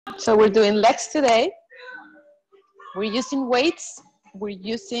So we're doing legs today. We're using weights. We're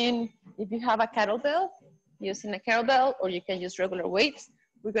using, if you have a kettlebell, using a kettlebell, or you can use regular weights.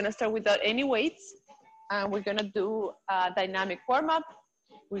 We're gonna start without any weights, and we're gonna do a dynamic warm-up.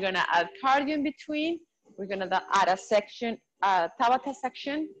 We're gonna add cardio in between. We're gonna add a section, a Tabata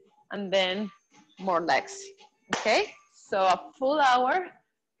section, and then more legs, okay? So a full hour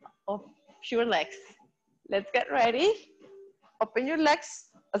of pure legs. Let's get ready. Open your legs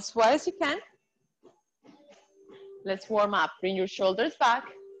as wide as you can. Let's warm up. Bring your shoulders back,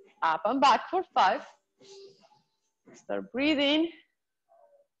 up and back for 5. Start breathing.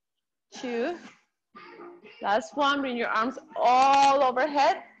 2. Last 1, bring your arms all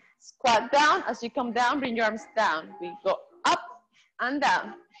overhead. Squat down. As you come down, bring your arms down. We go up and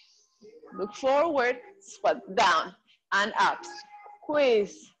down. Look forward, squat down and up.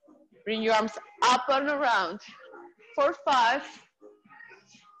 Squeeze. Bring your arms up and around. For 5.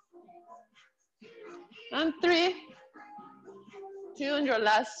 And 3. 2, and your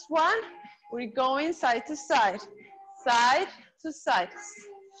last 1. We're going side to side. Side to side.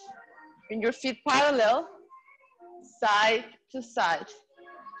 Bring your feet parallel. Side to side.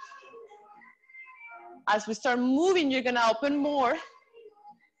 As we start moving, you're gonna open more.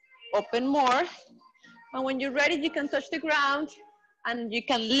 Open more. And when you're ready, you can touch the ground and you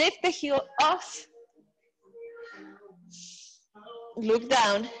can lift the heel off. Look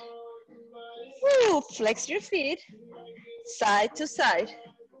down. Woo, flex your feet. Side to side.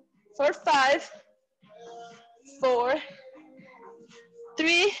 For 5, 4,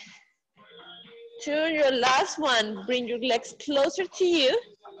 3, 2, your last 1. Bring your legs closer to you.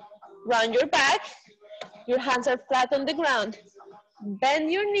 Round your back. Your hands are flat on the ground.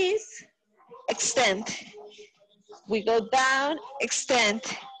 Bend your knees. Extend. We go down, extend.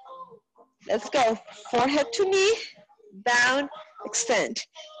 Let's go. Forehead to knee. Down, extend.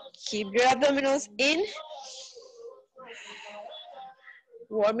 Keep your abdominals in.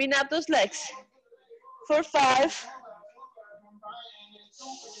 Warming up those legs. For 5.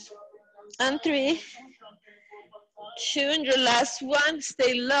 And 3. 2, and your last 1.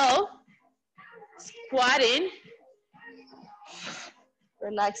 Stay low. Squatting.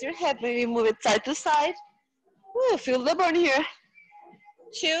 Relax your head. Maybe move it side to side. Ooh, feel the burn here.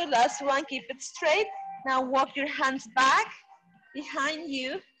 2, last 1. Keep it straight. Now walk your hands back behind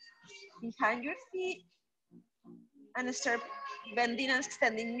you, behind your feet, and start bending and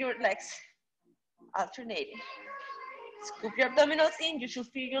extending your legs, alternating. Scoop your abdominals in. You should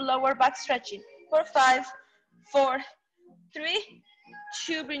feel your lower back stretching. For 5, 4, 3,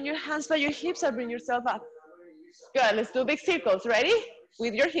 2. Bring your hands by your hips and bring yourself up. Good. Let's do big circles. Ready?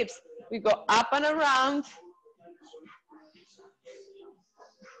 With your hips. We go up and around.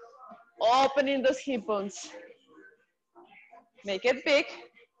 Opening those hip bones. Make it big.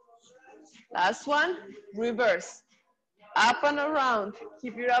 Last 1. Reverse. Up and around.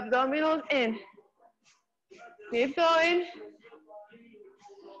 Keep your abdominals in. Keep going.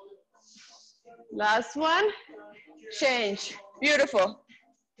 Last 1. Change. Beautiful.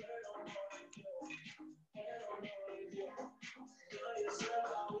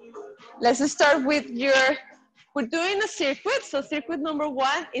 Let's start with we're doing a circuit. So circuit number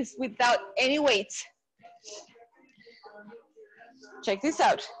 1 is without any weights. Check this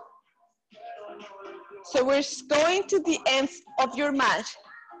out. So we're going to the ends of your mat.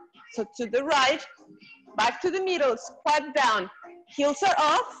 So to the right, back to the middle, squat down. Heels are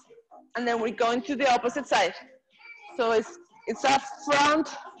off, and then we're going to the opposite side. So it's a front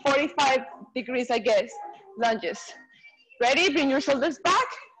 45 degrees, I guess, lunges. Ready? Bring your shoulders back.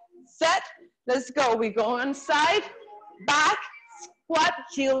 Set. Let's go. We go on side, back, squat,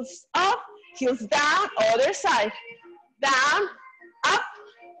 heels up, heels down, other side. Down, up,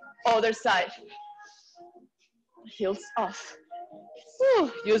 other side. Heels off.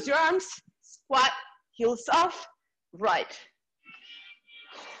 Whew. Use your arms. Squat, heels off, right.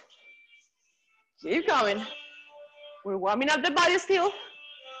 Keep going. We're warming up the body still.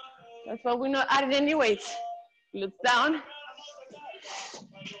 That's why we're not adding any weights. Glutes down.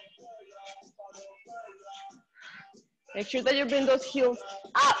 Make sure that you bring those heels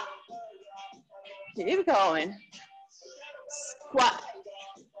up. Keep going. Squat.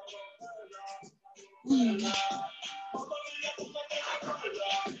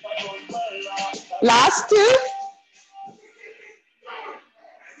 Last 2.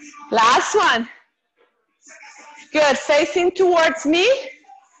 Last 1. Good. Facing towards me.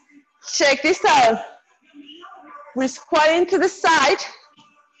 Check this out. We're squatting to the side.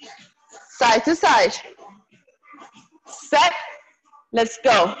 Side to side. Set. Let's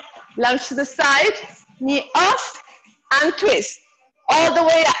go. Lunge to the side. Knee off and twist. All the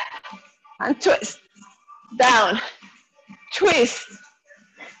way up. and twist. Down, twist.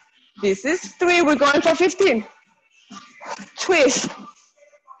 This is 3, we're going for 15. Twist,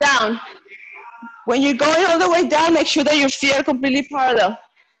 down. When you're going all the way down, make sure that your feet are completely parallel.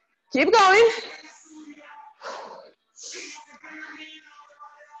 Keep going.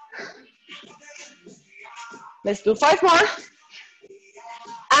 Let's do 5 more.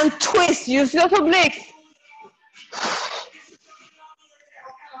 And twist, use your obliques.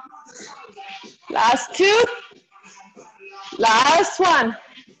 Last 2. Last 1.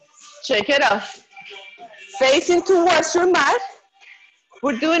 Shake it off. Facing towards your mat.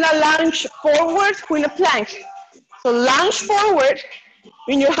 We're doing a lunge forward with a plank. So lunge forward,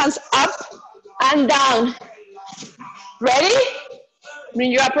 bring your hands up and down. Ready?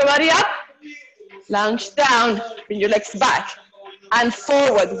 Bring your upper body up. Lunge down, bring your legs back and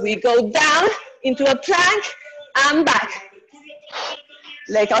forward. We go down into a plank and back.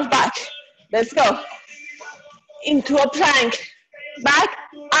 Leg out back. Let's go. Into a plank. Back,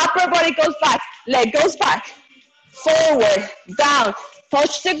 upper body goes back. Leg goes back. Forward, down.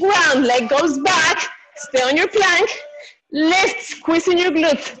 Touch the ground, leg goes back. Stay on your plank. Lift, squeezing your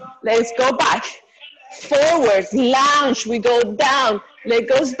glutes. Let's go back. Forward, lounge. We go down. Leg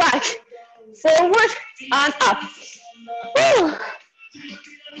goes back. Forward and up. Woo.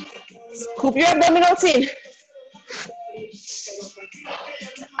 Scoop your abdominals in.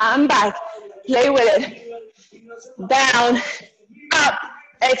 And back. Play with it. Down, up,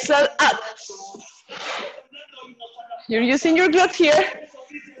 exhale, up. You're using your glutes here.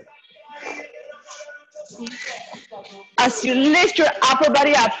 As you lift your upper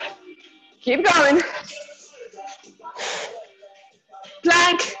body up. Keep going.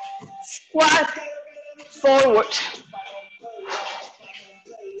 Plank, squat, forward.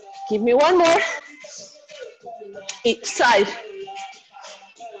 Give me 1 more. Each side.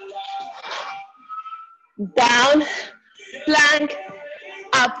 Down, plank,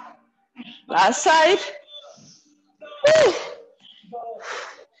 up. Last side. Woo.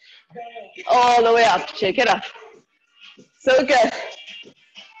 All the way up. Shake it up. So good.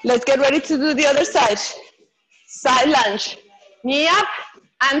 Let's get ready to do the other side. Side lunge. Knee up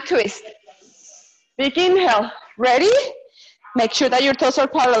and twist. Big inhale. Ready? Make sure that your toes are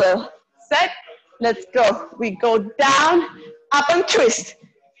parallel. Set. Let's go. We go down, up and twist.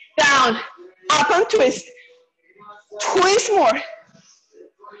 Down, up and twist. Twist more.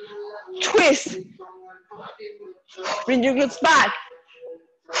 Twist. Bring your glutes back.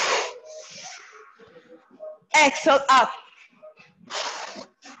 Exhale up.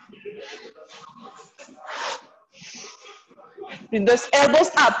 Bring those elbows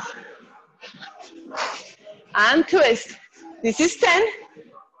up. And twist. This is 10.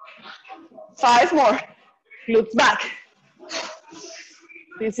 5 more. Glutes back.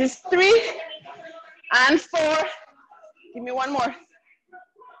 This is 3 and 4. Give me 1 more.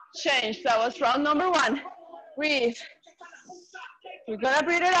 Change. That was round number 1. Breathe. We're gonna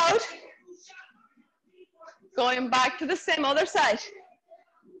breathe it out. Going back to the same other side.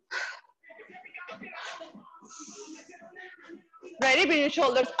 Ready? Bring your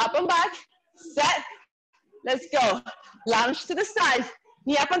shoulders up and back. Set. Let's go. Lunge to the side.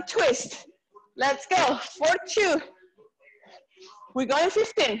 Knee up and twist. Let's go. For 2. We're going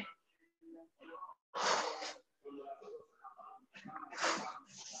 15.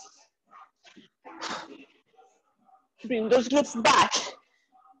 Bring those glutes back.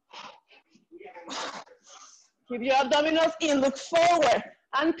 Keep your abdominals in. Look forward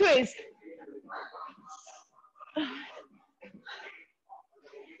and twist.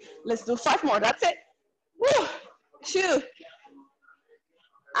 Let's do 5 more. That's it. Woo. 2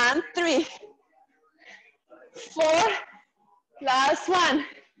 and 3. 4. Last 1.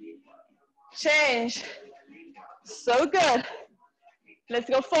 Change. So good. Let's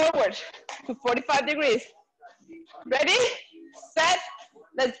go forward to 45 degrees. Ready? Set.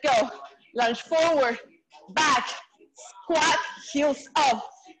 Let's go. Lunge forward, back, squat, heels up,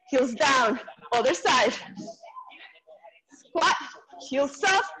 heels down. Other side. Squat, heels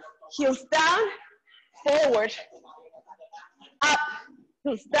up, heels down, forward. Up,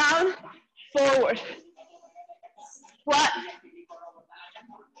 heels down, forward. Squat,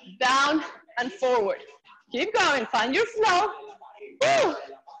 down and forward. Keep going, find your flow. Woo.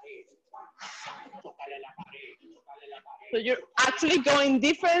 So you're actually going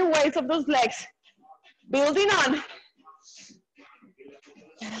different ways of those legs. Building on.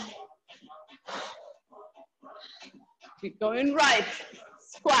 Keep going right.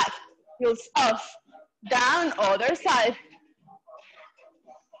 Squat, heels up, down, other side.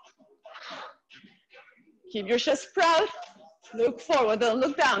 Keep your chest proud. Look forward, don't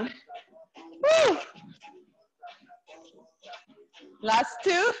look down. Woo. Last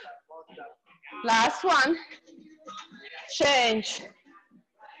two. Last one. Change.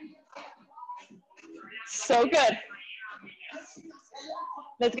 So good.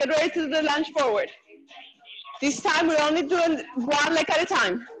 Let's get ready to do the lunge forward. This time we're only doing one leg at a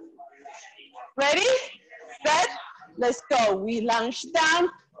time. Ready? Set. Let's go. We lunge down,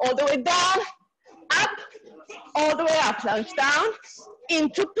 all the way down, up, all the way up. Lunge down,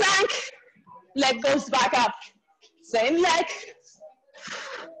 into plank. Leg goes back up. Same leg.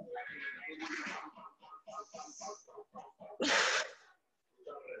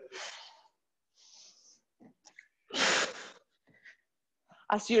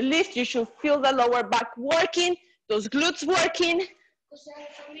 As you lift, you should feel the lower back working, those glutes working.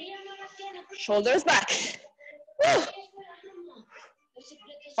 Shoulders back. Woo.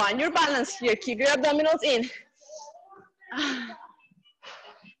 Find your balance here. Keep your abdominals in.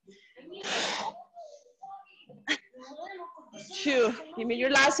 2. Give me your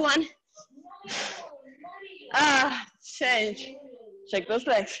last one. Change. Check those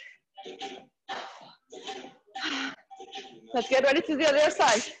legs. Let's get ready to the other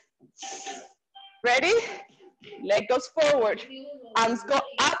side. Ready? Leg goes forward. Arms go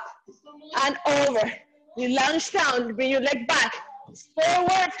up and over. You lunge down, bring your leg back.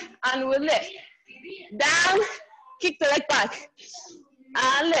 Forward and we lift. Down, kick the leg back.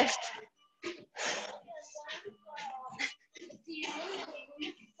 And lift.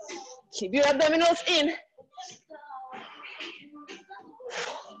 Keep your abdominals in.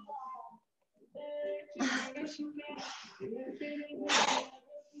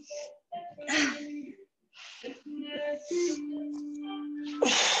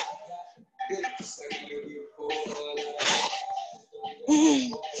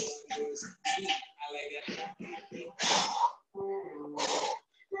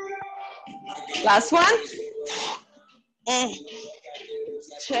 Last one.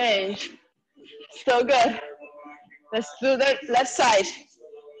 Change. So good. Let's do the left side.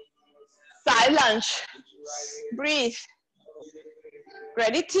 Side lunge. Breathe.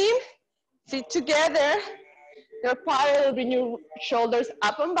 Ready, team? Sit together. Your parallel, bring your shoulders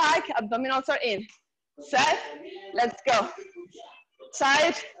up and back. Abdominals are in. Set. Let's go.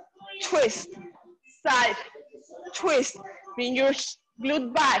 Side, twist. Side, twist. Bring your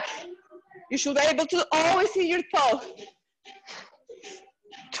glute back. You should be able to always see your toe.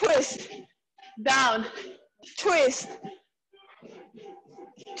 Twist. Down. Twist.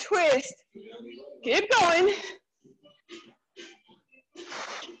 Twist. Keep going.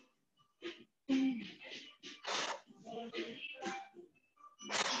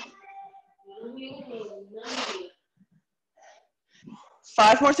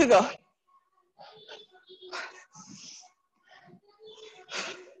 Five more to go.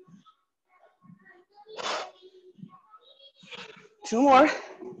 Two more.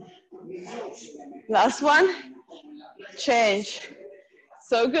 Last one. Change.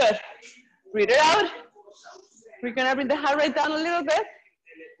 So good. Breathe it out. We're gonna bring the heart rate down a little bit.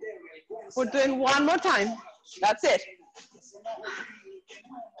 We're doing one more time. That's it.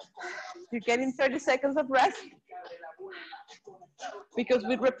 You're getting 30 seconds of rest. Because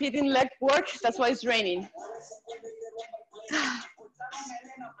we're repeating leg work, that's why it's raining.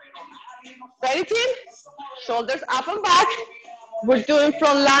 Ready, team? Shoulders up and back. We're doing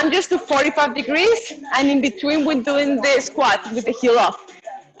from lunges to 45 degrees, and in between we're doing the squat with the heel off.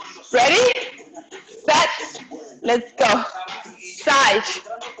 Ready? Set. Let's go. Side,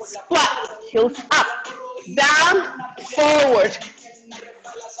 squat, heels up, down, forward.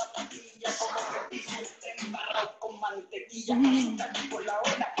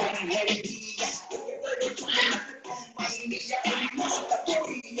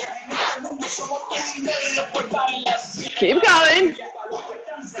 Keep going.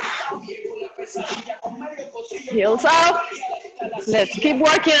 Heels up. Let's keep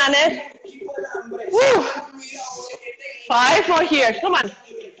working on it. Woo. 5 more here. Come on.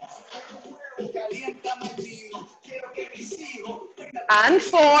 And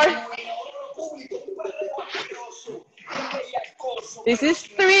 4. This is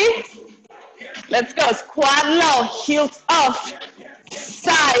 3. Let's go. Squat low. Heels off.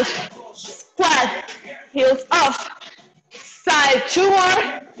 Side. Squat. Heels off. Side. 2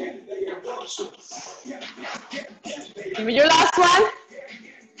 more. Give me your last one.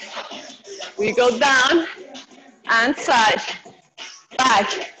 We go down and side.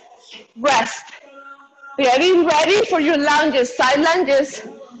 Back. Rest. Getting ready for your lunges, side lunges,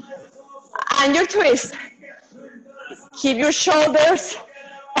 and your twist. Keep your shoulders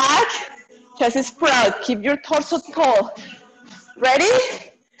back, chest is proud. Keep your torso tall. Ready,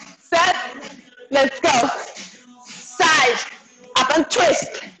 set, Let's go. Side, up and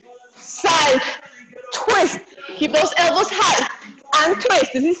twist. Side, twist. Keep those elbows high and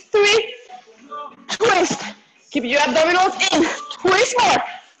twist. This is 3. Twist. Keep your abdominals in. Twist more.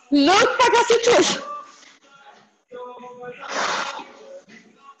 Look back as you twist.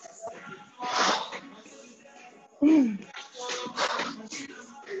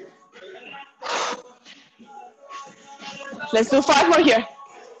 Let's do 5 more here.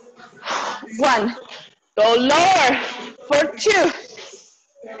 1. Go lower for 2.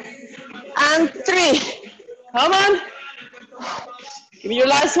 And 3. Come on. Give me your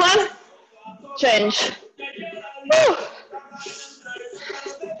last one. Change. Woo.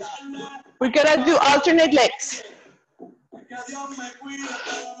 We're gonna do alternate legs.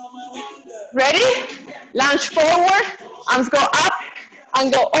 Ready? Lunge forward. Arms go up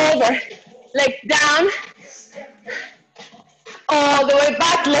and go over. Leg down. All the way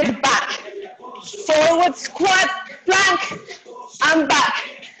back, leg back. Forward squat, plank, and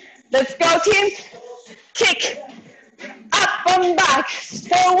back. Let's go, team. Kick. Up and back.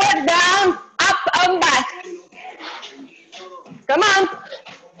 Forward, down, up and back. Come on.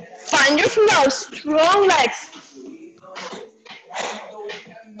 Find your flow. Strong legs.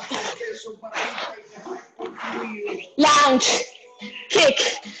 Lunge. Kick.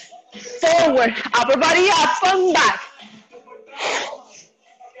 Forward. Upper body up and back.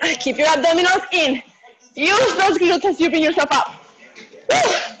 Keep your abdominals in. Use those glutes as you bring yourself up. Woo.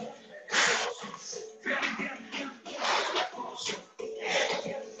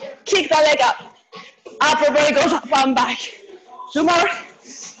 Kick the leg up. Upper body goes up and back. 2 more.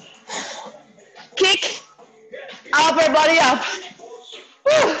 Kick. Upper body up.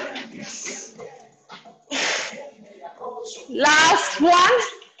 Woo. Last one.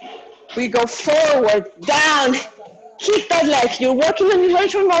 We go forward, down. Kick that leg. You're working on your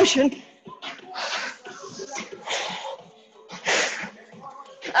range of motion.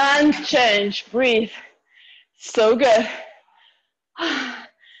 And change. Breathe. So good.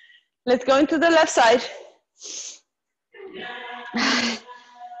 Let's go into the left side.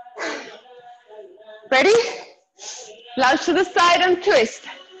 Ready? Lunge to the side and twist.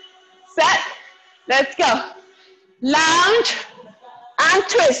 Set. Let's go. Lunge and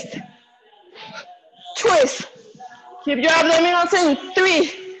twist. Twist. Keep your abdominals in.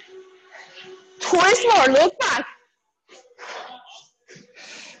 3. Twist more. Look back.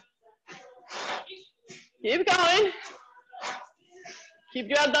 Keep going. Keep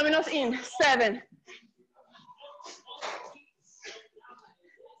your abdominals in. 7.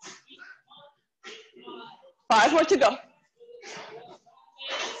 5 more to go.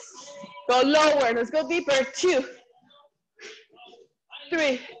 Go lower. Let's go deeper. 2.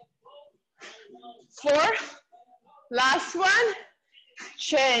 3. 4. Last one.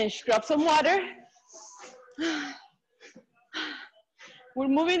 Change. Grab some water. We're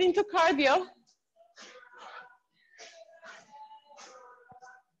moving into cardio.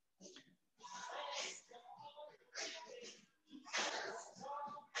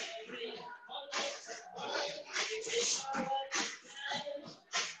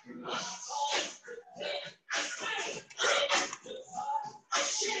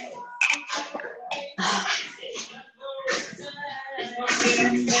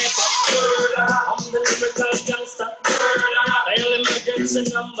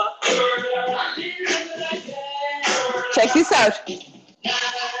 Check this out.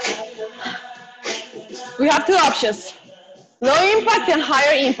 We have 2 options, low impact and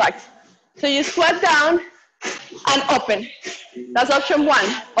higher impact. So you squat down and open. That's option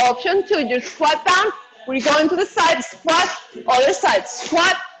 1. Option 2, you squat down, we go into the side, squat, other side,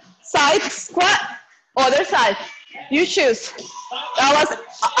 squat, side, squat, other side. You choose.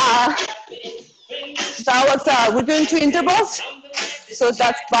 We're doing 2 intervals. So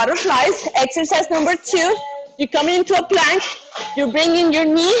that's butterflies. Exercise number 2, you come into a plank, you bring in your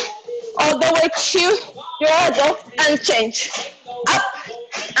knee all the way to your elbow and change. Up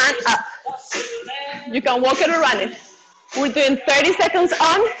and up. You can walk it or run it. We're doing 30 seconds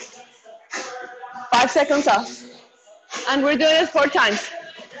on, 5 seconds off. And we're doing it 4 times.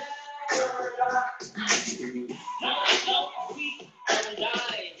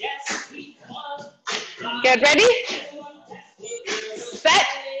 Get ready. Set.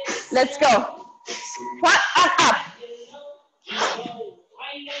 Let's go. Squat and up.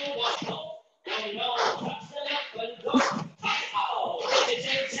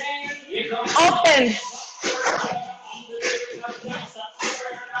 Open.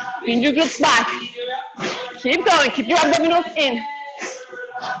 Bring your glutes back. Keep going. Keep your abdominals in.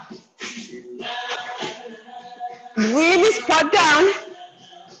 Really squat down.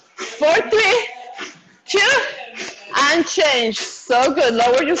 4, 3, change. So good.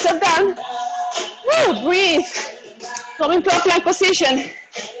 Lower yourself down. Woo, breathe. Come into a plank position.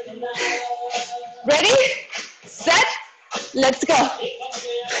 Ready? Set. Let's go.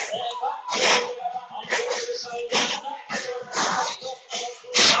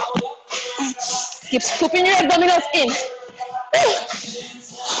 Keep scooping your abdominals in.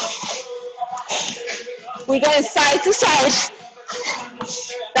 We're going side to side.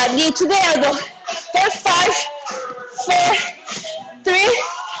 That knee to the elbow. For 5, 4, 3,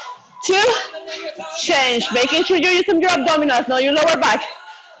 2, change. Making sure you're using your abdominals, not your lower back.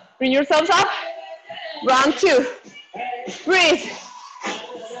 Bring yourselves up. Round 2. Breathe.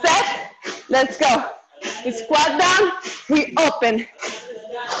 Set. Let's go. We squat down. We open.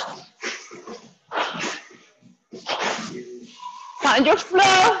 Find your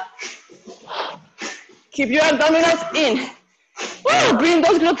flow. Keep your abdominals in. Woo, bring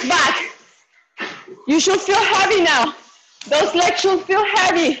those glutes back. You should feel heavy now. Those legs should feel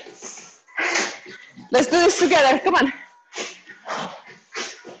heavy. Let's do this together. Come on.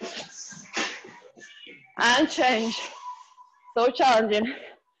 And change. So challenging.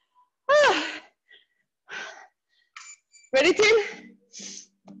 Ready, team?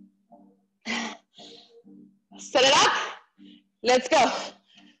 Set it up. Let's go.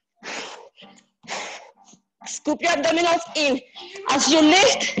 Scoop your abdominals in. As you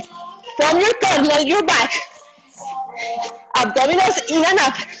lift from your core, not your back. Abdominals in and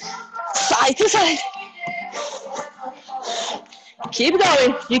up. Side to side. Keep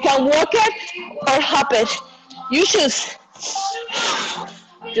going. You can walk it or hop it. You choose.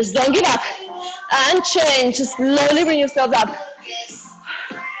 Just don't give up. And change. Slowly bring yourself up.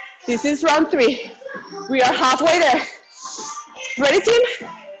 This is round 3. We are halfway there. Ready, team?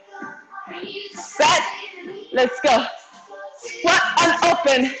 Set. Let's go. Squat and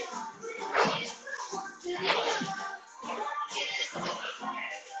open.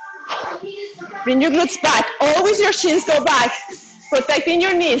 Bring your glutes back. Always your shins go back. Protecting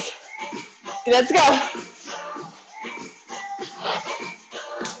your knees. Let's go.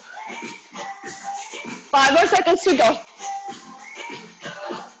 Five more seconds to go.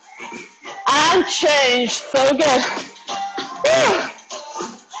 And change. So good. Woo.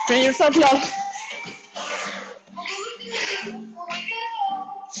 Bring yourself low.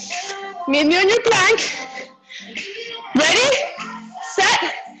 Meet me on your plank. Ready?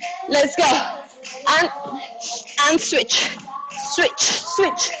 Set. Let's go. And switch. Switch,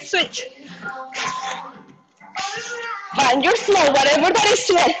 switch, switch. Find your flow, whatever that is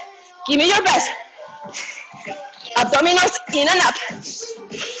today. Give me your best. Abdominals in and up.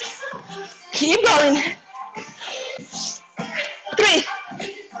 Keep going. 3,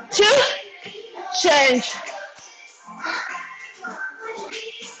 2, change.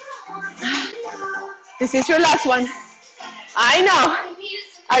 This is your last one. I know.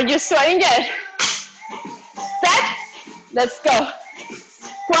 Are you sweating yet? Set. Let's go.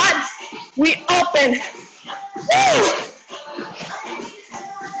 Squat. We open. Woo!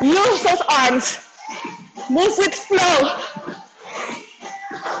 Use those arms. Move with flow.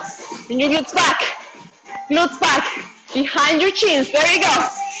 Bring your glutes back. Glutes back. Behind your chins. There you go.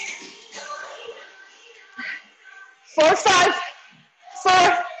 4, 5,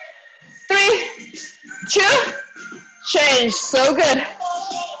 4, 3, 2, change. So good.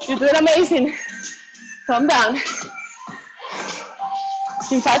 You're doing amazing. Calm down.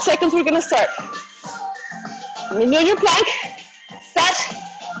 In 5 seconds, we're gonna start. When you're on your plank, set,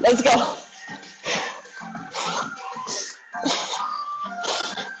 let's go.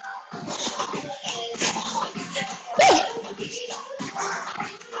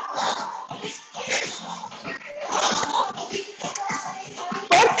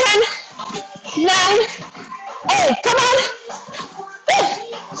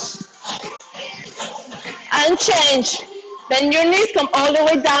 And change. Bend your knees, come all the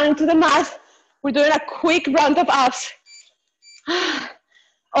way down into the mat. We're doing a quick round of abs.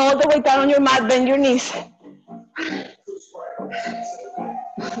 All the way down on your mat, bend your knees.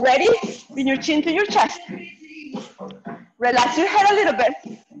 Ready? Bring your chin to your chest. Relax your head a little bit.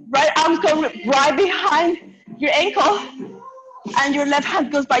 Right arm comes right behind your ankle, and your left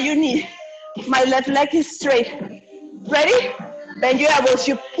hand goes by your knee. My left leg is straight. Ready? Bend your elbows.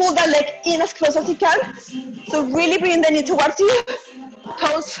 You pull that leg in as close as you can. So really bring the knee towards you.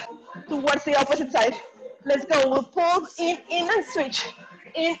 Toes towards the opposite side. Let's go. We'll pull in, and switch.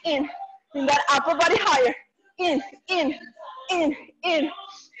 In. Bring that upper body higher. In.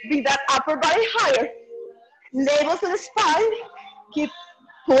 Bring that upper body higher. Navel to the spine. Keep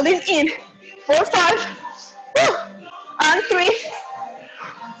pulling in. 4, 5. Woo. And 3,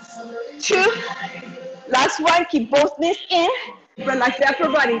 2. Last one, keep both knees in. Relax the upper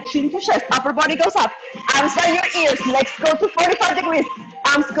body, chin to chest. Upper body goes up. Arms by your ears. Legs go to 45 degrees.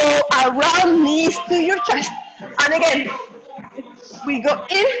 Arms go around, knees to your chest. And again, we go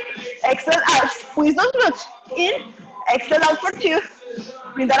in, exhale out. Squeeze those glutes. In, exhale out for 2.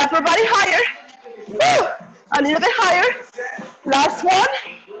 Bring that upper body higher. Woo! A little bit higher. Last one.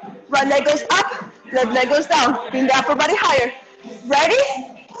 Right leg goes up, left leg goes down. Bring the upper body higher. Ready?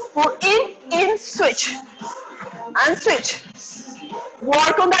 Pull in, switch. And switch.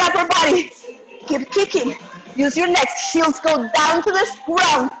 Work on that upper body. Keep kicking. Use your legs. Heels go down to the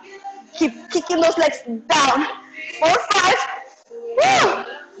ground. Keep kicking those legs down. 4, 5. Woo!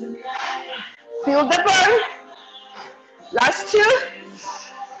 Feel the burn. Last 2.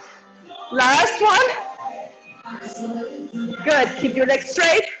 Last one. Good. Keep your legs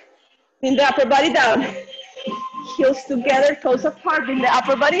straight. Bring the upper body down. Heels together, toes apart. Bring the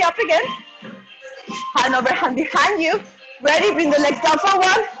upper body up again. Hand over hand behind you. Ready? Bring the legs down for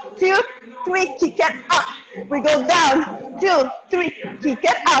 1, 2, 3. Kick it up. We go down. 2, 3. Kick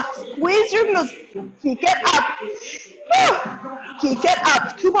it up. Squeeze your glutes. Kick it up. Woo. Kick it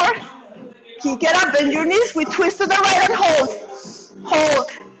up. 2 more. Kick it up. Bend your knees. We twist to the right and hold. Hold.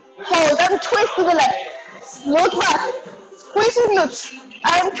 Hold and twist to the left. Look back. Squeeze your glutes.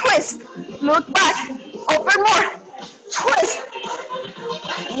 And twist. Look back. Open more. Twist.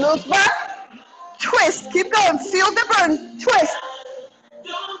 Look back. Twist. Keep going. Feel the burn. Twist.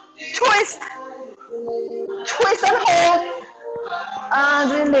 Twist. Twist and hold.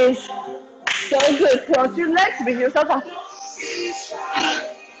 And release. So good. Cross your legs. Bring yourself up.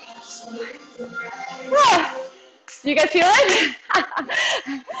 You can feel it?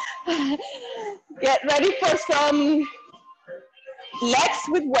 Get ready for some legs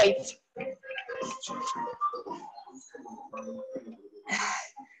with weights.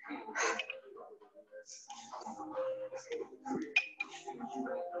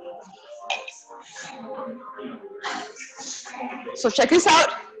 So check this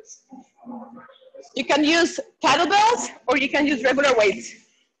out. You can use kettlebells or you can use regular weights.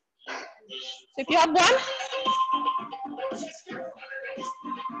 So if you have one,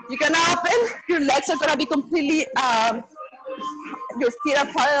 you can open. Your legs are going to be completely, your feet are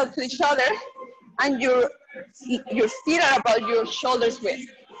parallel to each other, and your feet are about your shoulders width.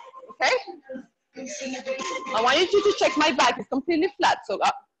 Okay? I want you to check my back. It's completely flat. So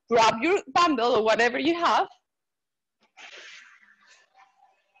grab your dumbbell or whatever you have.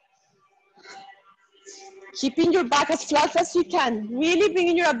 Keeping your back as flat as you can. Really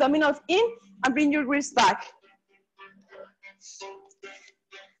bringing your abdominals in and bring your wrists back.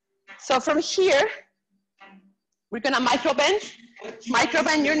 So from here, we're gonna micro bend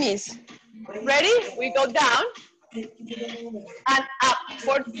your knees. Ready? We go down and up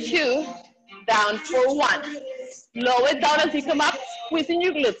for 2, down for 1. Lower it down as you come up, squeezing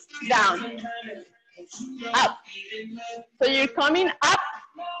your glutes, down, up. So you're coming up,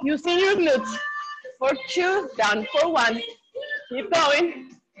 using your glutes, for 2, down for 1. Keep going.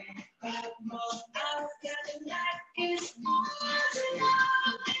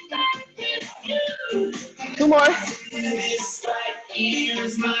 Two more.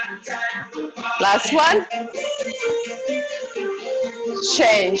 Last one.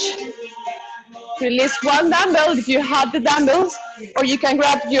 Change. Release one dumbbell if you have the dumbbells, or you can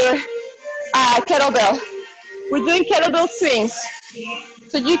grab your kettlebell. We're doing kettlebell swings.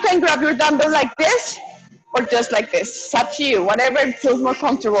 So you can grab your dumbbell like this, or just like this. It's up to you, whatever feels more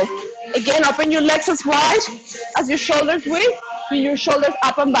comfortable. Again, open your legs as wide as your shoulders width, bring your shoulders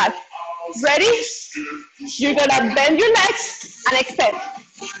up and back. Ready? You're gonna bend your legs and extend.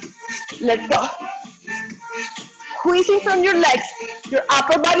 Let's go. Squeezing from your legs, your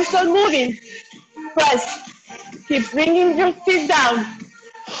upper body starts moving. Press. Keep bringing your feet down.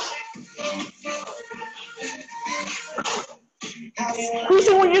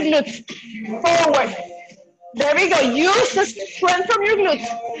 Squeezing with your glutes. Forward. There we go. Use the strength from your glutes.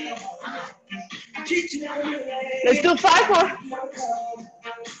 Let's do 5 more.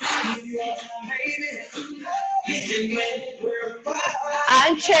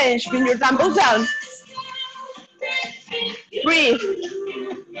 And change. Bring your dumbbells down. Breathe.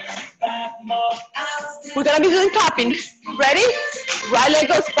 We're going to be doing clapping. Ready? Right leg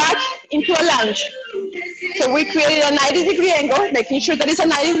goes back into a lunge. So we created a 90-degree angle, making sure that it's a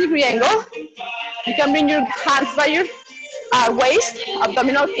 90-degree angle. You can bring your hands by your waist,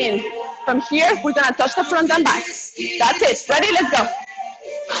 abdominal in. From here, we're going to touch the front and back. That's it. Ready? Let's go.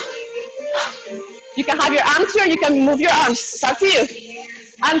 You can have your arms here. You can move your arms. It's up to you.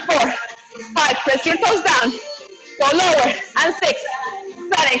 And 4, 5. Press your toes down. Go lower. And 6,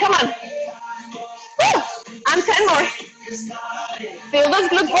 7. Come on. Woo. And 10 more. Feel those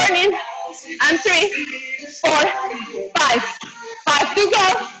glutes burning. And 3, 4, 5. 5 to go.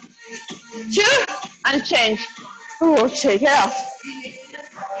 2, and change. Ooh, shake it off.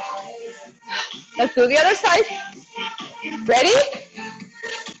 Let's do the other side. Ready?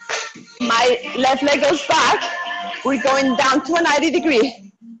 My left leg goes back. We're going down to a 90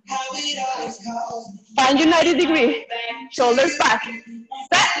 degree. Find your 90 degree. Shoulders back.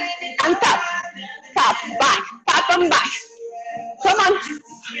 Set and tap. Tap, back, tap and back. Come on.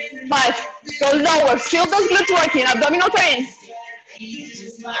 5. Go lower. Feel those glutes working. Abdominals are in.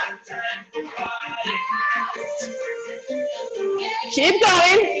 Keep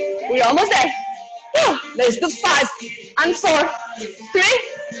going. We're almost there. Let's do 5 and 4. 3,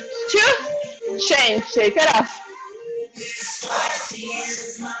 2, change. Shake it off.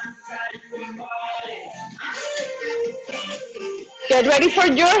 Get ready for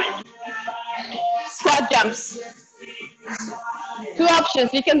your squat jumps. 2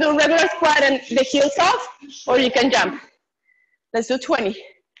 options. You can do regular squat and the heels off, or you can jump. Let's do 20.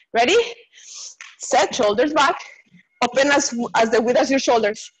 Ready? Set, shoulders back. Open as the width as your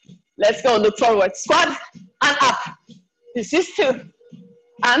shoulders. Let's go, look forward. Squat and up. This is 2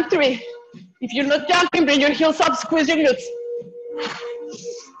 and 3. If you're not jumping, bring your heels up, squeeze your glutes.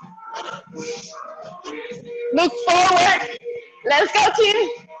 Look forward. Let's go, team.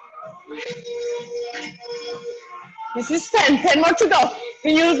 This is 10. 10 more to go.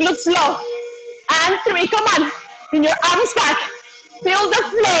 Bring your glutes low. And 3, come on. Bring your arms back. Feel the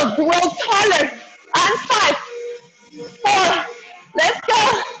flow, grow taller. And 5, 4, let's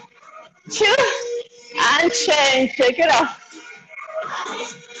go. 2, and change. Take it off.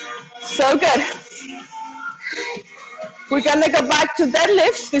 So good. We're gonna go back to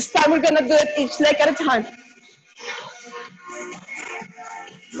deadlifts. This time we're gonna do it each leg at a time.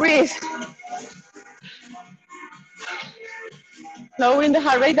 Breathe. Lowering the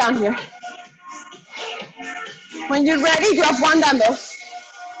heart rate down here. When you're ready, drop 1 dumbbell.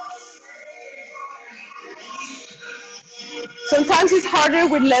 Sometimes it's harder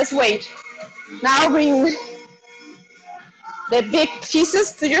with less weight. Now bring the big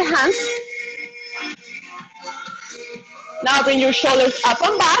pieces to your hands. Now bring your shoulders up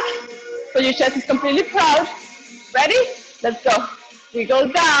and back, so your chest is completely proud. Ready? Let's go. We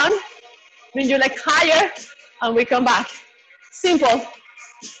go down, bring your leg higher, and we come back. Simple.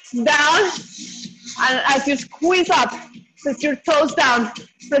 Down, and as you squeeze up, press your toes down,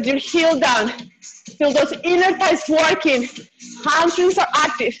 press your heel down. Feel those inner thighs working. Hamstrings are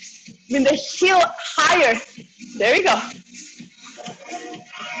active. Bring the heel higher. There we go.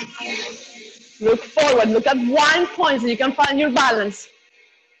 Look forward. Look at 1 point so you can find your balance.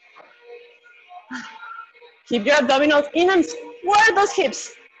 Keep your abdominals in and square those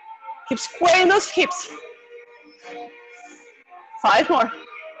hips. Keep squaring those hips. 5 more.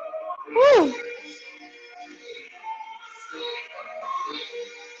 Woo.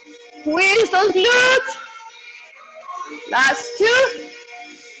 Squeeze those glutes. Last 2.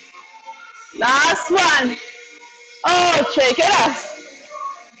 Last 1. Oh, shake it off.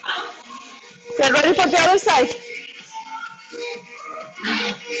 Get ready for the other side.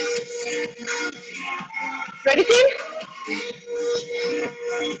 Ready, team?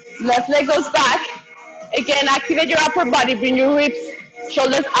 Left leg goes back. Again, activate your upper body. Bring your ribs,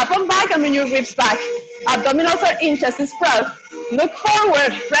 shoulders up and back, and bring your ribs back. Abdominals are in, chest is proud. Look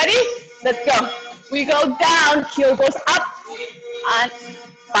forward. Ready? Let's go. We go down, heel goes up, and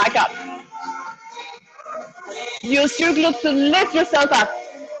back up. Use your glutes to lift yourself up.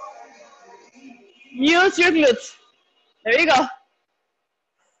 Use your glutes. There you go.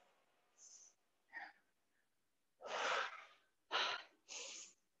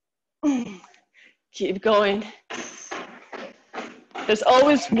 Keep going. There's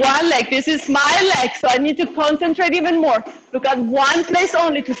always one leg. This is my leg, so I need to concentrate even more. Look at one place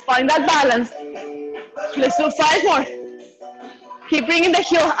only to find that balance. Let's do 5 more. Keep bringing the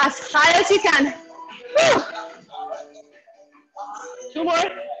heel as high as you can. Woo. 2 more.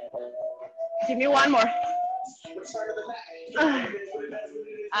 Give me 1 more.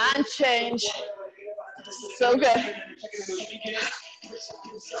 And change. So good.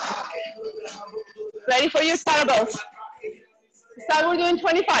 Ready for your kettlebells. This time we're doing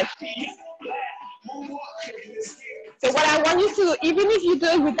 25. So what I want you to do, even if you do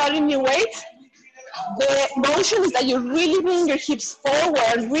it without any weight, the motion is that you really bring your hips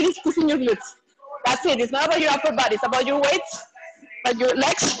forward, really squeezing your glutes. That's it. It's not about your upper body. It's about your weights, but your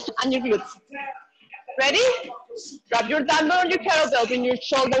legs and your glutes. Ready? Grab your dumbbell or your kettlebell, bring your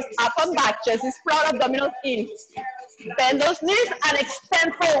shoulders up and back, chest is proud, abdominals in. Bend those knees and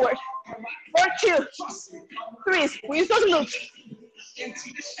extend forward. For 2, 3, squeeze those glutes.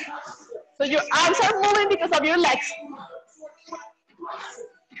 So your arms are moving because of your legs.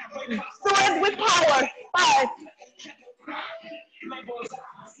 Do it with power. 5.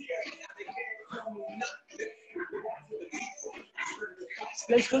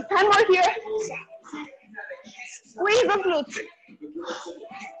 Let's do 10 more here. Squeeze the glutes.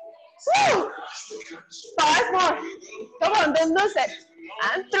 Woo! 5 more. Come on, don't lose it.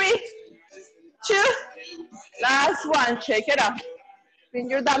 And 3, 2, last one. Shake it up. Bring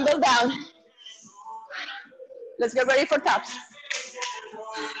your dumbbell down. Let's get ready for taps.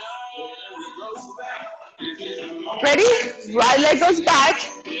 Ready? Right leg goes back.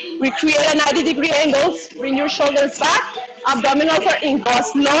 We create a 90-degree angle. Bring your shoulders back. Abdominals are in. Go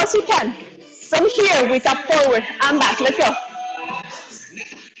as slow as you can. From here, we tap forward and back. Let's go.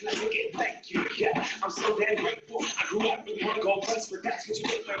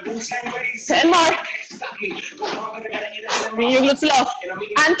 10 more. Bring your glutes low.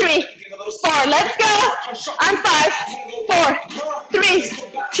 And 3, 4. Let's go. And 5, 4, 3,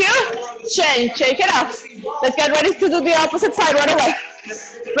 2. Change. Shake it out. Let's get ready to do the opposite side right away.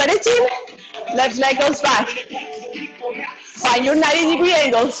 Ready, team? Left leg goes back. Find your 90-degree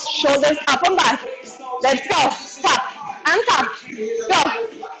angles. Shoulders up and back. Let's go. Tap and tap. Go.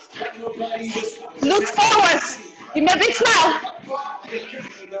 Look forwards. Give me a big smile.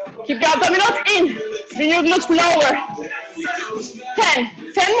 Keep your abdominals in. Bring your glutes lower. 10.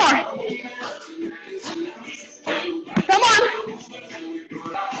 10 more. Come on.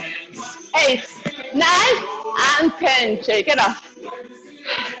 8, 9, and 10. Shake it off.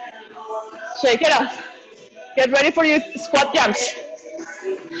 Shake it off. Get ready for your squat jumps.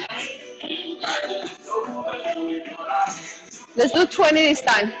 Let's do 20 this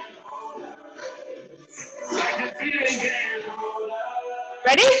time.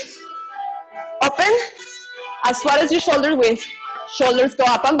 Ready? Open as far as your shoulder width. Shoulders go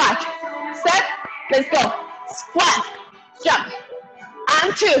up and back. Set. Let's go. Squat. Jump.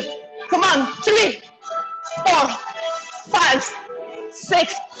 And 2. Come on. 3, 4, 5,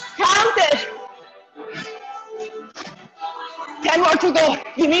 6. Count it. 10 more to go.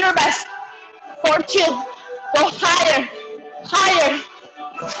 Give me your best. 4, 2. Go higher. Higher.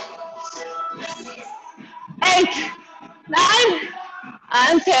 8, 9,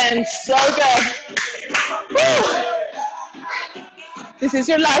 and 10. So good. Woo. This is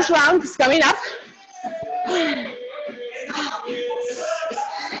your last round. It's coming up.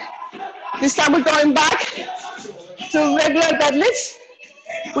 This time we're going back to regular deadlifts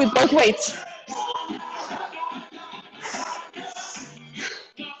with both weights.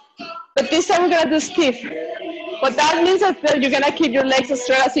 But this time we're gonna do stiff. But that means that you're gonna keep your legs as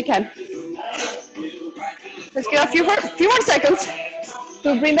straight as you can. Let's get a few more seconds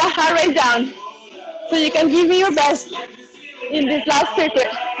to bring the heart rate down so you can give me your best in this last circuit.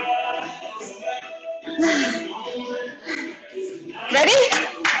 Ready?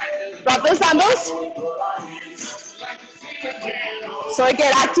 Drop those dumbbells. So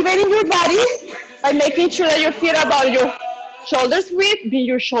again, activating your body by making sure that your feet are about your shoulders width. Bring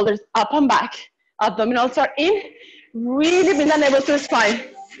your shoulders up and back. Abdominals are in. Really bring the navel to the spine.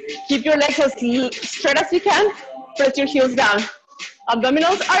 Keep your legs as straight as you can. Press your heels down.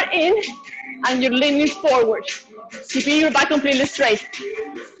 Abdominals are in, and you're leaning forward. Keeping your back completely straight.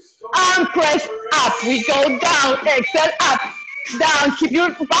 And press up. We go down. Exhale up. Down. Keep your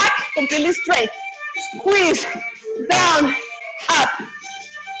back completely straight. Squeeze. Down. Up.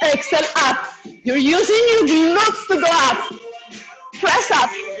 Exhale up. You're using your glutes to go up. Press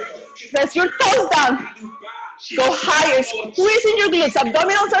up. Press your toes down. Go higher. Squeezing your glutes.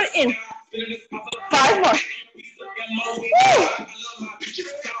 Abdominals are in. 5 more. Woo.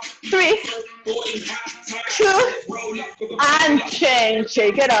 3, 2, and change.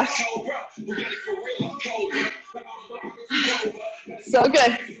 Shake it up. So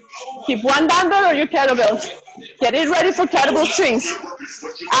good. Keep one dumbbell or your kettlebells. Get it ready for kettlebell swings.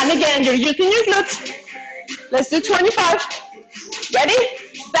 And again, you're using your glutes. Let's do 25. Ready?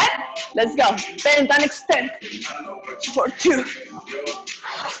 Set. Let's go. Bend and extend. For 2.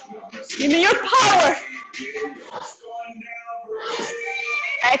 Give me your power.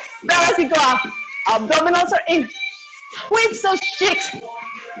 Exhale as you go up. Abdominals are in. Squeeze those cheeks.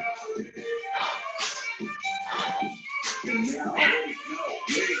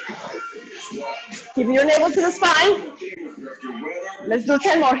 Keep your navel to the spine. Let's do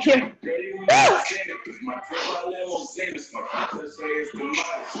 10 more here. Woo.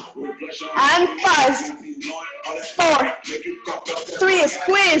 And 5, 4, 3,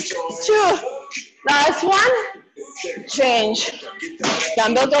 squeeze, 2, last one, change.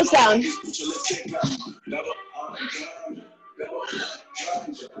 Dumbbell goes down.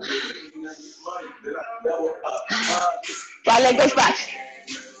 Right leg goes back.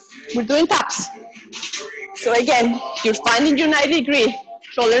 We're doing taps. So again, you're finding your 90-degree.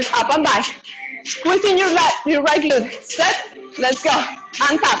 Shoulders up and back. Squeezing your right glute. Set. Let's go.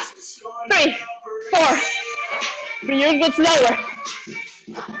 And taps. 3, 4. Bring your glutes lower.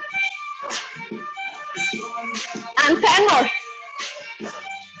 And 10 more.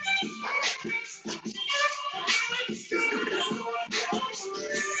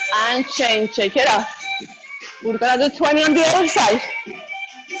 And change. Shake it up. We're gonna do 20 on the other side.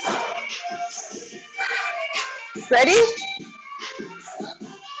 Ready?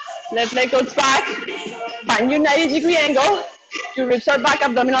 Left leg goes back. Find your 90-degree angle. Your ribs are back,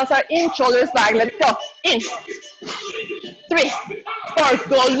 abdominals are in, shoulders back. Let's go. In. 3, 4.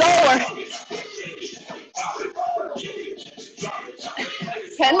 Go lower.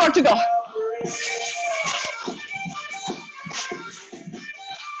 10 more to go.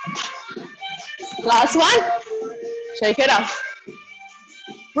 Last one. Shake it out.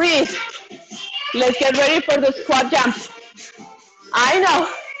 Breathe. Let's get ready for the squat jumps. I know.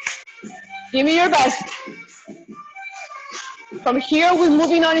 Give me your best. From here, we're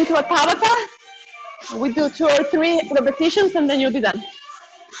moving on into a Tabata. We do 2 or 3 repetitions and then you'll be done.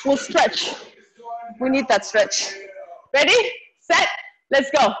 We'll stretch. We need that stretch. Ready? Set. Let's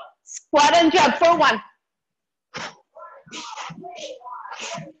go. Squat and jump for 1.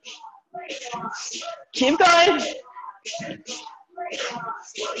 Keep going.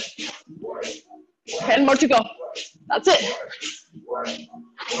 10 more to go. That's it.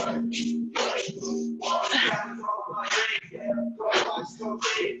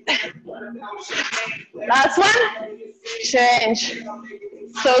 Last one. Change.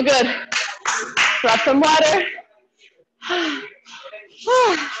 So good. Grab some water.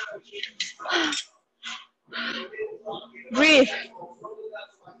 Breathe.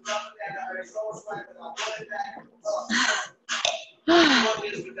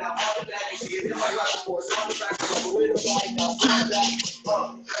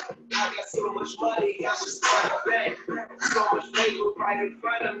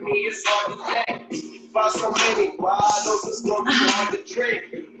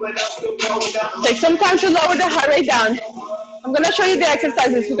 Take some time to lower the heart rate down. I'm going to show you the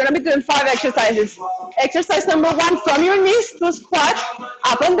exercises. We're going to be doing 5 exercises. Exercise number 1, from your knees to squat,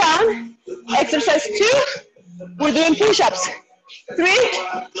 up and down. Exercise 2, we're doing push-ups. 3,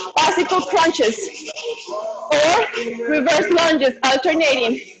 bicycle crunches. 4, reverse lunges,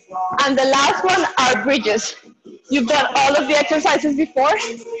 alternating. And the last one are bridges. You've done all of the exercises before,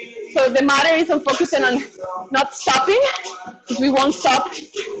 so the matter is on focusing on not stopping, because we won't stop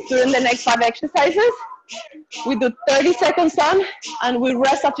during the next 5 exercises. We do 30 seconds on, and we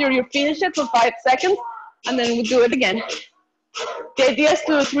rest after you finish it for 5 seconds, and then we do it again. The idea is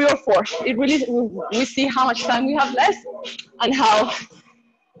to do 3 or 4. It really, we see how much time we have left, and how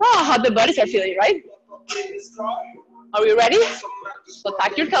the bodies are feeling, right? Are we ready? So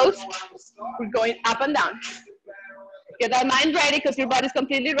tap your toes. We're going up and down. Get that mind ready because your body's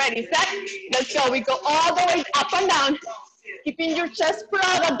completely ready. Set. Let's go. We go all the way up and down. Keeping your chest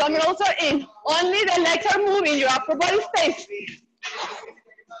proud, abdominals are in. Only the legs are moving, your upper body stays.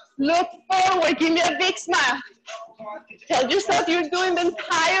 Look forward, give me a big smile. Tell yourself you're doing the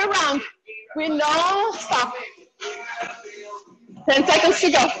entire round with no stop. 10 seconds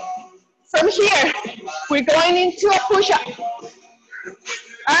to go. From here, we're going into a push-up.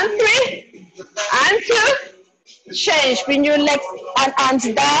 And 3, and 2, change. Bring your legs and arms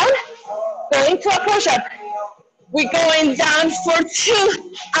down. Go into a push-up. We're going down for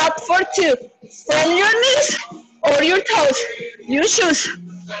 2, up for 2. From your knees or your toes. You choose.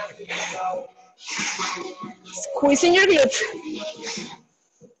 Squeezing your glutes.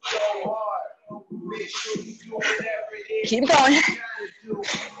 Keep going.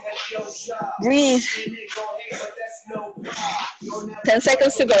 Breathe. 10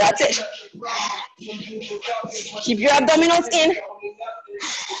 seconds to go, that's it. Keep your abdominals in.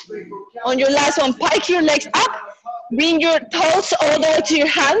 On your last one, pike your legs up. Bring your toes all the way to your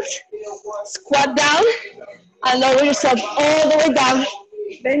hands. Squat down and lower yourself all the way down.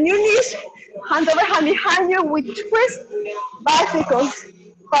 Bend your knees, hand over hand behind you with twist, bicycles.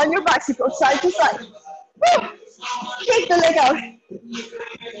 Find your bicycle side to side. Woo! Kick the leg out.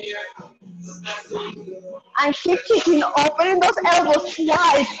 And keep kicking, opening those elbows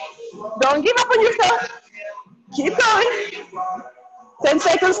wide. Don't give up on yourself. Keep going. 10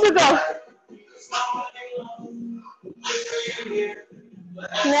 seconds to go.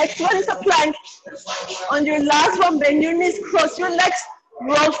 Next one is a plank. On your last one, bend your knees, cross your legs,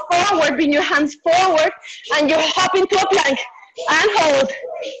 roll forward, bring your hands forward, and you hop into a plank. And hold.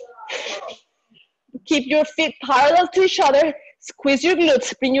 Keep your feet parallel to each other. Squeeze your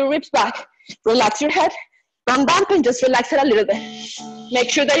glutes, bring your ribs back. Relax your head. Don't dampen, and just relax it a little bit. Make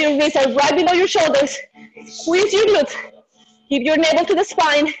sure that your wrists are right below your shoulders. Squeeze your glutes. Keep your navel to the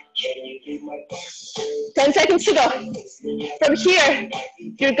spine. 10 seconds to go. From here,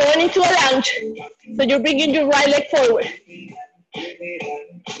 you're going into a lunge. So you're bringing your right leg forward.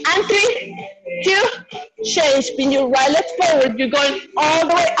 And 3, 2, change. Bring your right leg forward. You're going all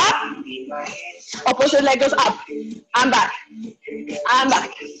the way up. Opposite leg goes up. And back. And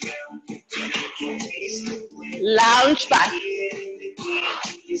back. Lounge back.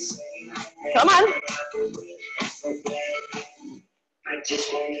 Come on.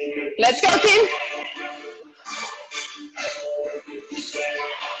 Let's go, team.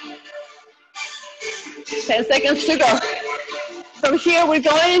 Ten seconds to go. From here, we're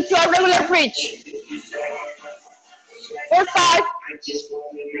going into a regular bridge. 4, 5,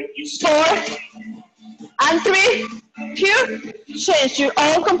 4, and 3, 2, change. You're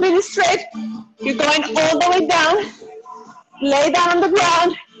all completely straight. You're going all the way down. Lay down on the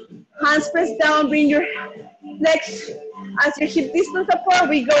ground. Hands press down. Bring your legs as your hip distance apart.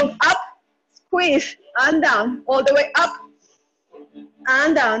 We go up, squeeze, and down. All the way up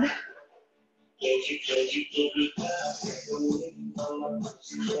and down.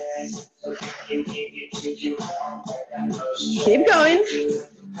 Keep going.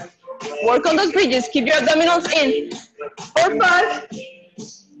 Work on those bridges. Keep your abdominals in. 4, 5,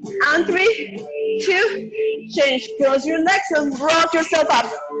 and 3, 2, change. Cross your legs and rock yourself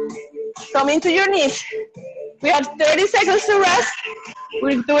up. Come into your knees. We have 30 seconds to rest.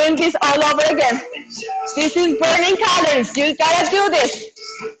 We're doing this all over again. This is burning calories. You gotta do this.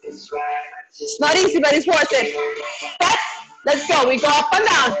 It's not easy, but it's worth it. Okay? Let's go. We go up and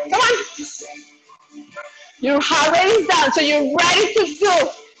down. Come on. Your heart rate is down, so you're ready to do.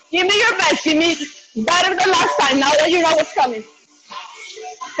 Give me your best. Give me better than last time, now that you know what's coming.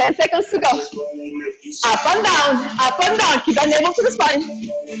 10 seconds to go. Up and down, up and down. Keep that navel to the spine.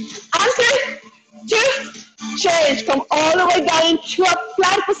 And 3, 2, change. Come all the way down into a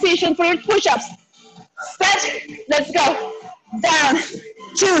flat position for your push-ups. Set. Let's go. Down,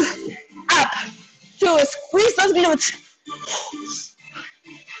 2, up, 2. Squeeze those glutes.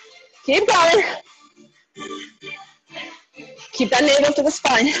 Keep going. Keep that navel to the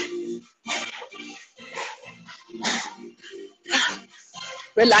spine.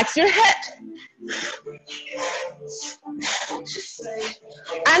 Relax your head.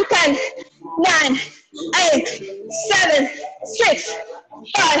 And 10, 9, 8, 7, 6,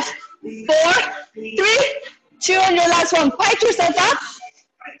 5, 4, 3, 2, and your last one. Pike yourself up.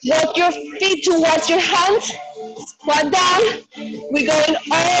 Walk your feet towards your hands. Squat down. We're going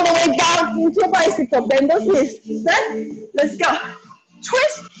all the way down into a bicycle. Bend those knees. Set. Let's go.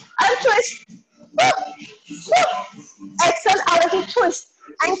 Twist and twist. Woo. Woo. Exhale out of your twist.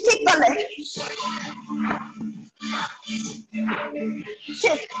 And kick the leg.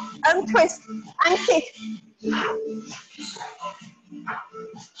 Kick and twist and kick.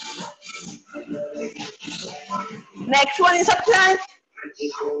 Next one is a plank.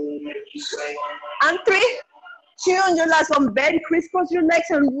 And 3, 2, on your last one. Bend, crisscross your legs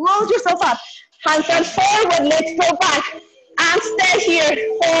and roll yourself up. Hands are forward, legs go back. And stay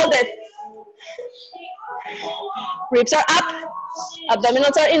here. Hold it. Ribs are up.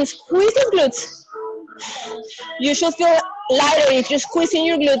 Abdominals are in. Squeeze those glutes. You should feel lighter if you're squeezing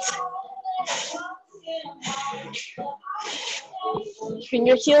your glutes. Bring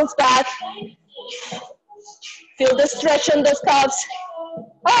your heels back. Feel the stretch on those calves.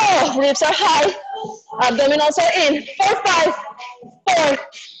 Oh, ribs are high. Abdominals are in. 4, 5, 4,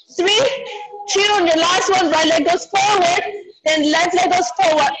 3, 2. On your last one, right leg goes forward. Then left leg goes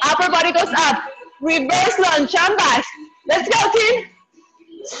forward. Upper body goes up. Reverse lunge and back. Let's go, team.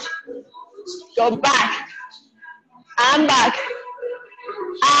 Go back. And back.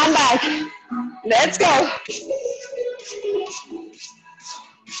 And back. Let's go.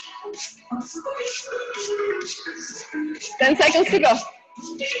 Ten seconds to go.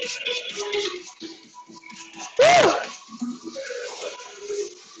 Woo.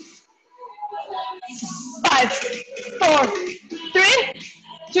 5, 4, 3,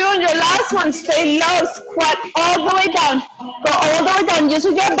 2, on your last one. Stay low. Squat all the way down. Go all the way down. Use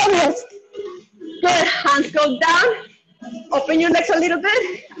your abdominals. Good. Hands go down. Open your legs a little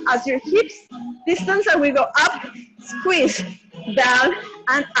bit as your hips distance, and we go up, squeeze, down,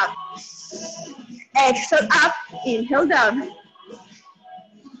 and up. Exhale up, inhale down.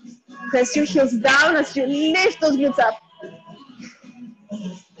 Press your heels down as you lift those glutes up.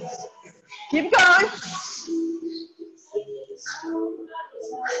 Keep going.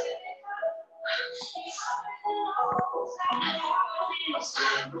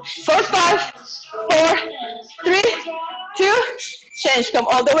 4, 5, 4, 3, 2, change. Come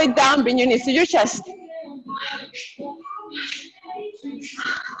all the way down, bring your knees to your chest.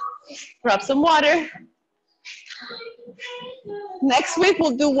 Grab some water. Next week,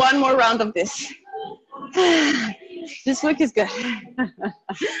 we'll do one more round of this. This week is good.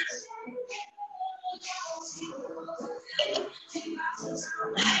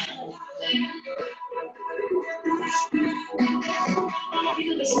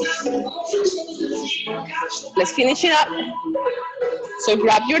 Let's finish it up. So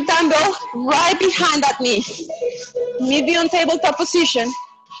grab your dumbbell right behind that knee. Medium tabletop position.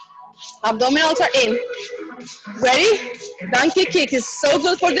 Abdominals are in. Ready? Donkey kick is so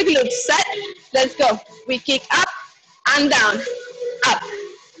good for the glutes. Set. Let's go. We kick up and down. Up,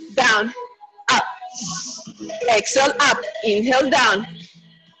 down, up. Exhale up. Inhale down.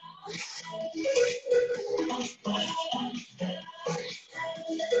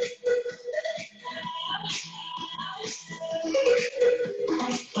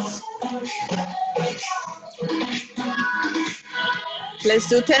 Let's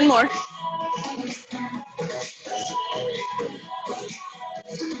do 10 more.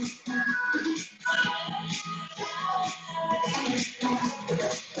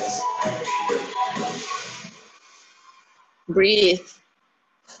 Breathe.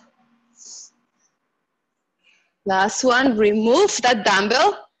 Last one, remove that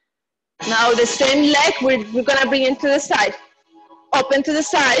dumbbell. Now the same leg, we're gonna bring it to the side. Open to the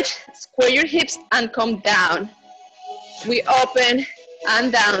side, square your hips and come down. We open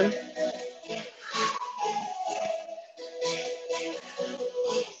and down.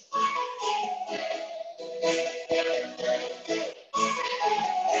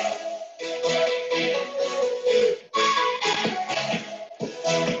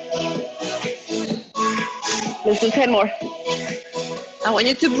 Let's do 10 more. I want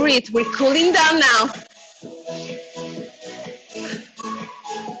you to breathe. We're cooling down now.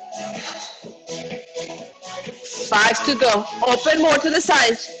 5 to go. Open more to the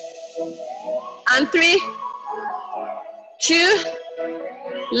side. And 3, 2,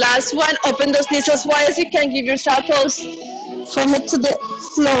 last one. Open those knees as wide as you can. Give yourself toes from it to the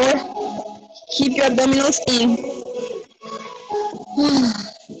floor. Keep your abdominals in.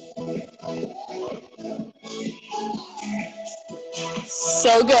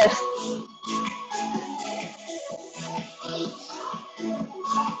 So good.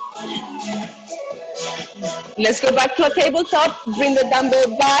 Let's go back to a tabletop. Bring the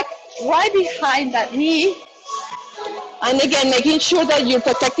dumbbell back right behind that knee. And again, making sure that you're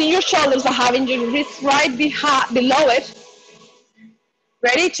protecting your shoulders by having your wrists right below it.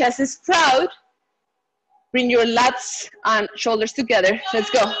 Ready? Chest is proud. Bring your lats and shoulders together.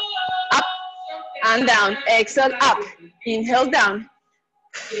 Let's go. Up and down. Exhale, up. Inhale, down.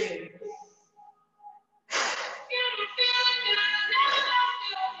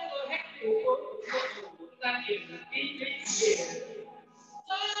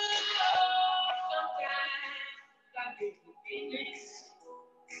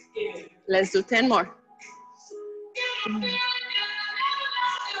 Let's do 10 more.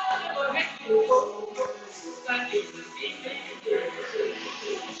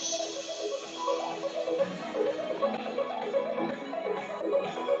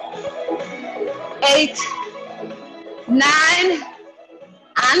 Eight, 9,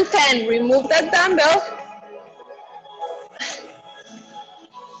 and 10. Remove that dumbbell.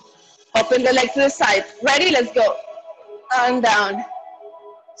 Open the leg to the side. Ready? Let's go. And down.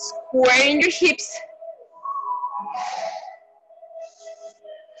 Squaring your hips.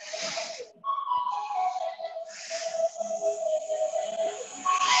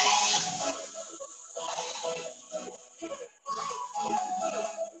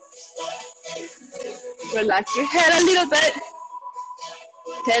 Relax your head a little bit.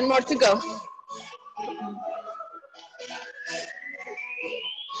 10 more to go.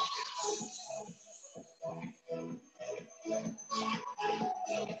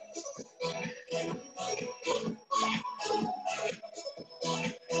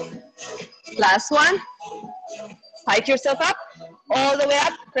 Last one. Pike yourself up, all the way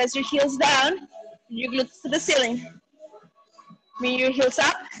up. Press your heels down, your glutes to the ceiling. Bring your heels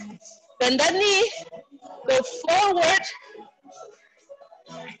up, bend that knee, go forward.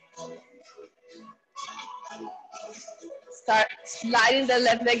 Start sliding the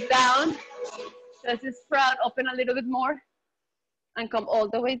left leg down. Chest is proud, open a little bit more. And come all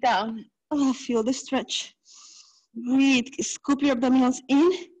the way down. Oh, feel the stretch. Breathe, scoop your abdominals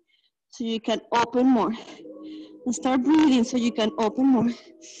in so you can open more. And start breathing so you can open more.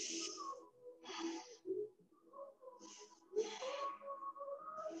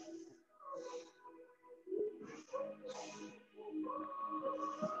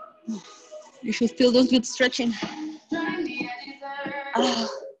 You should feel those good stretching.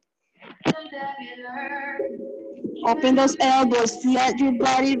 Open those elbows, let your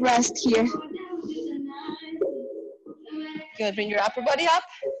body rest here. Good, bring your upper body up.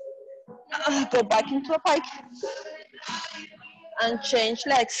 Go back into a pike. And change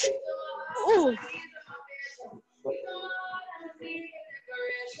legs. Ooh.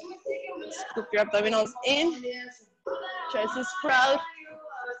 Scoop your abdominals in. Chest is proud.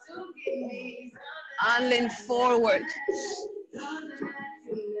 And lean forward.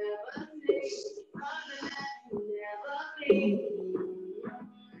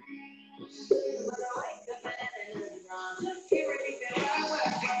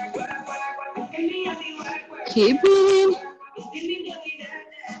 Keep breathing.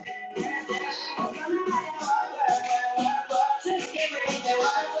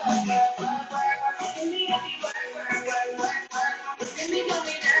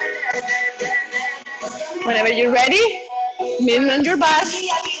 Whenever you're ready, lean on your back.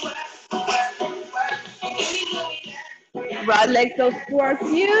 Right leg goes towards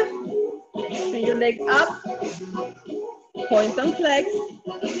you. Bring your leg up. Point and flex.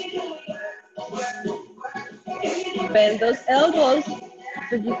 Bend those elbows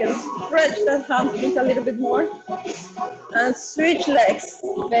so you can stretch the hamstrings a little bit more. And switch legs.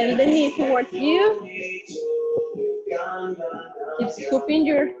 Bend the knee towards you. Keep scooping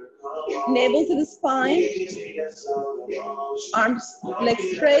your navel to the spine. Arms, legs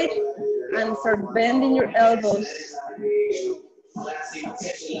straight. And start bending your elbows.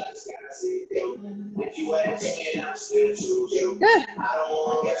 Good.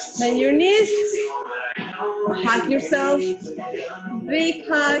 Bend your knees. Hug yourself. Big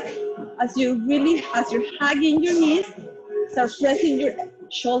hug. As you're hugging your knees, start pressing your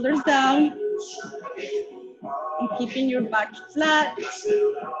shoulders down and keeping your back flat.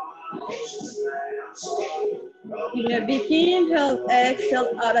 Give a big inhale,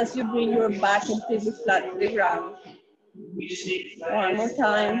 exhale out as you bring your back completely flat to the ground. One more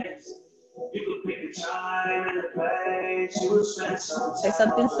time. Say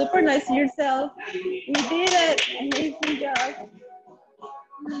something super nice to yourself. You did it. Amazing job.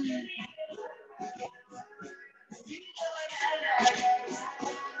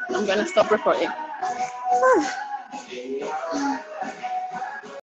 I'm gonna stop recording.